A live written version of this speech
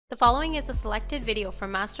The following is a selected video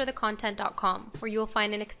from masterthecontent.com, where you will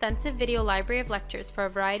find an extensive video library of lectures for a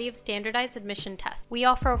variety of standardized admission tests. We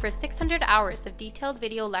offer over 600 hours of detailed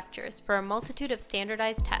video lectures for a multitude of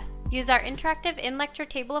standardized tests. Use our interactive in-lecture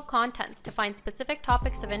table of contents to find specific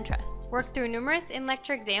topics of interest. Work through numerous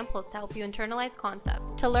in-lecture examples to help you internalize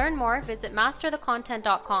concepts. To learn more, visit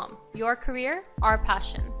masterthecontent.com. Your career, our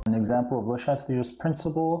passion. An example of Le Chatelier's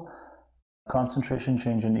principle, concentration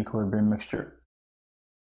change in equilibrium mixture.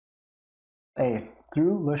 A.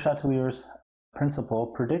 Through Le Chatelier's principle,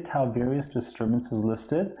 predict how various disturbances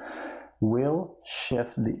listed will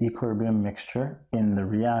shift the equilibrium mixture in the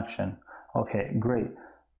reaction. Okay, great.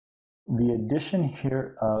 The addition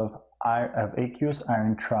here of aqueous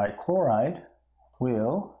iron trichloride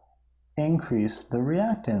will increase the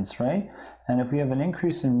reactants, right? And if we have an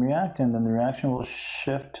increase in reactant, then the reaction will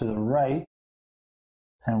shift to the right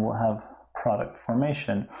and we'll have product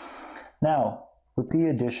formation. Now, with the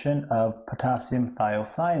addition of potassium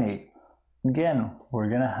thiocyanate, again, we're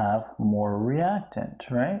going to have more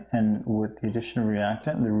reactant, right? And with the addition of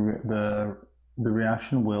reactant, the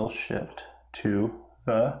reaction will shift to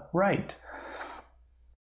the right.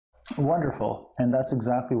 Wonderful. And that's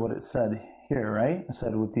exactly what it said here, right? It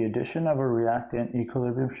said with the addition of a reactant,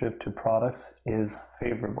 equilibrium shift to products is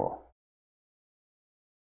favorable.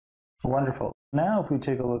 Wonderful. Now, if we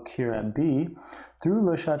take a look here at B, through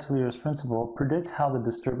Le Chatelier's principle, predict how the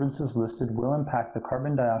disturbances listed will impact the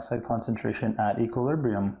carbon dioxide concentration at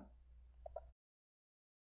equilibrium.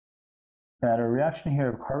 At a reaction here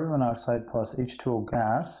of carbon monoxide plus H2O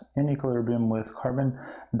gas in equilibrium with carbon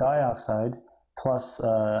dioxide plus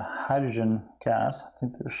hydrogen gas, I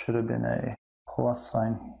think there should have been a plus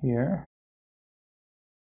sign here.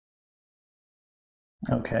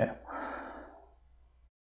 Okay.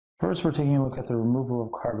 First, we're taking a look at the removal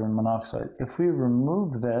of carbon monoxide. If we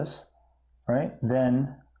remove this, right,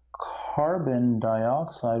 then carbon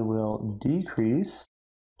dioxide will decrease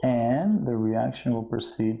and the reaction will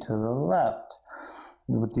proceed to the left.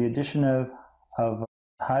 With the addition of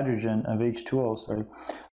hydrogen, of H2O,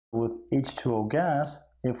 with H2O gas,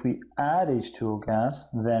 if we add H2O gas,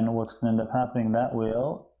 then what's going to end up happening, that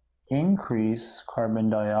will increase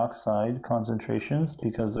carbon dioxide concentrations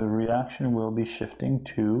because the reaction will be shifting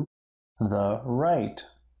to the right.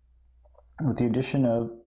 With the addition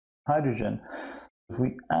of hydrogen, if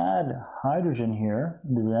we add hydrogen here,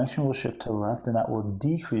 the reaction will shift to the left and that will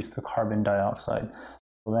decrease the carbon dioxide.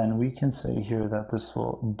 Well, then we can say here that this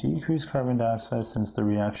will decrease carbon dioxide since the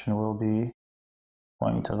reaction will be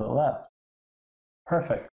going to the left.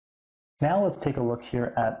 Perfect. Now let's take a look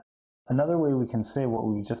here at another way we can say what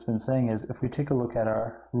we've just been saying is if we take a look at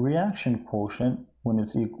our reaction quotient when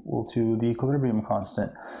it's equal to the equilibrium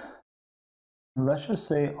constant. Let's just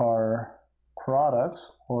say our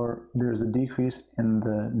products, or there's a decrease in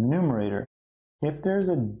the numerator. If there's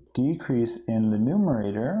a decrease in the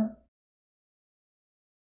numerator,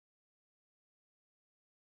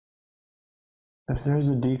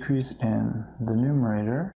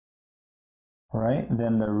 right,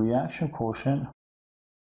 then the reaction quotient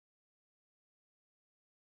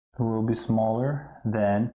will be smaller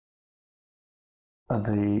than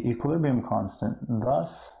the equilibrium constant.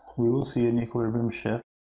 Thus, we will see an equilibrium shift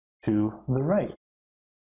to the right.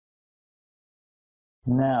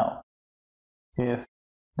 Now, if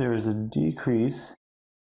there is a decrease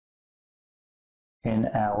in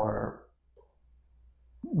our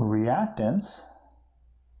reactants,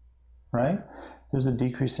 right? There's a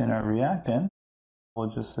decrease in our reactant. We'll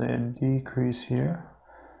just say a decrease here.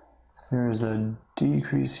 If there is a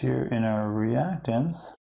decrease here in our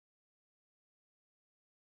reactants,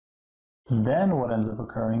 then what ends up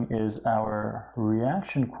occurring is our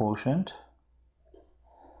reaction quotient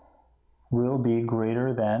will be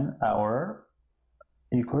greater than our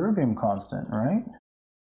equilibrium constant, right?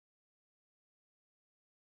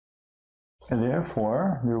 And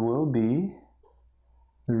therefore, the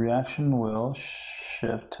reaction will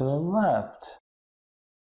shift to the left.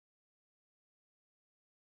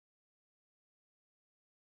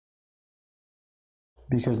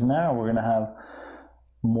 Because now we're going to have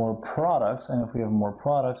more products, and if we have more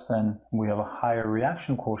products, then we have a higher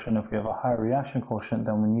reaction quotient. If we have a higher reaction quotient,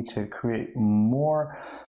 then we need to create more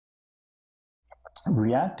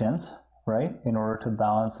reactants, right, in order to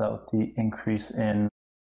balance out the increase in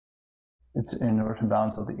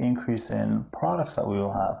products that we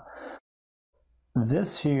will have.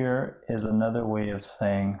 This here is another way of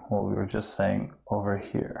saying what we were just saying over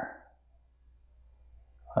here.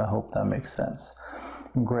 I hope that makes sense.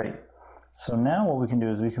 Great. So now what we can do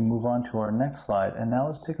is we can move on to our next slide, and now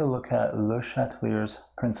let's take a look at Le Chatelier's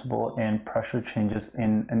principle and pressure changes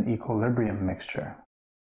in an equilibrium mixture.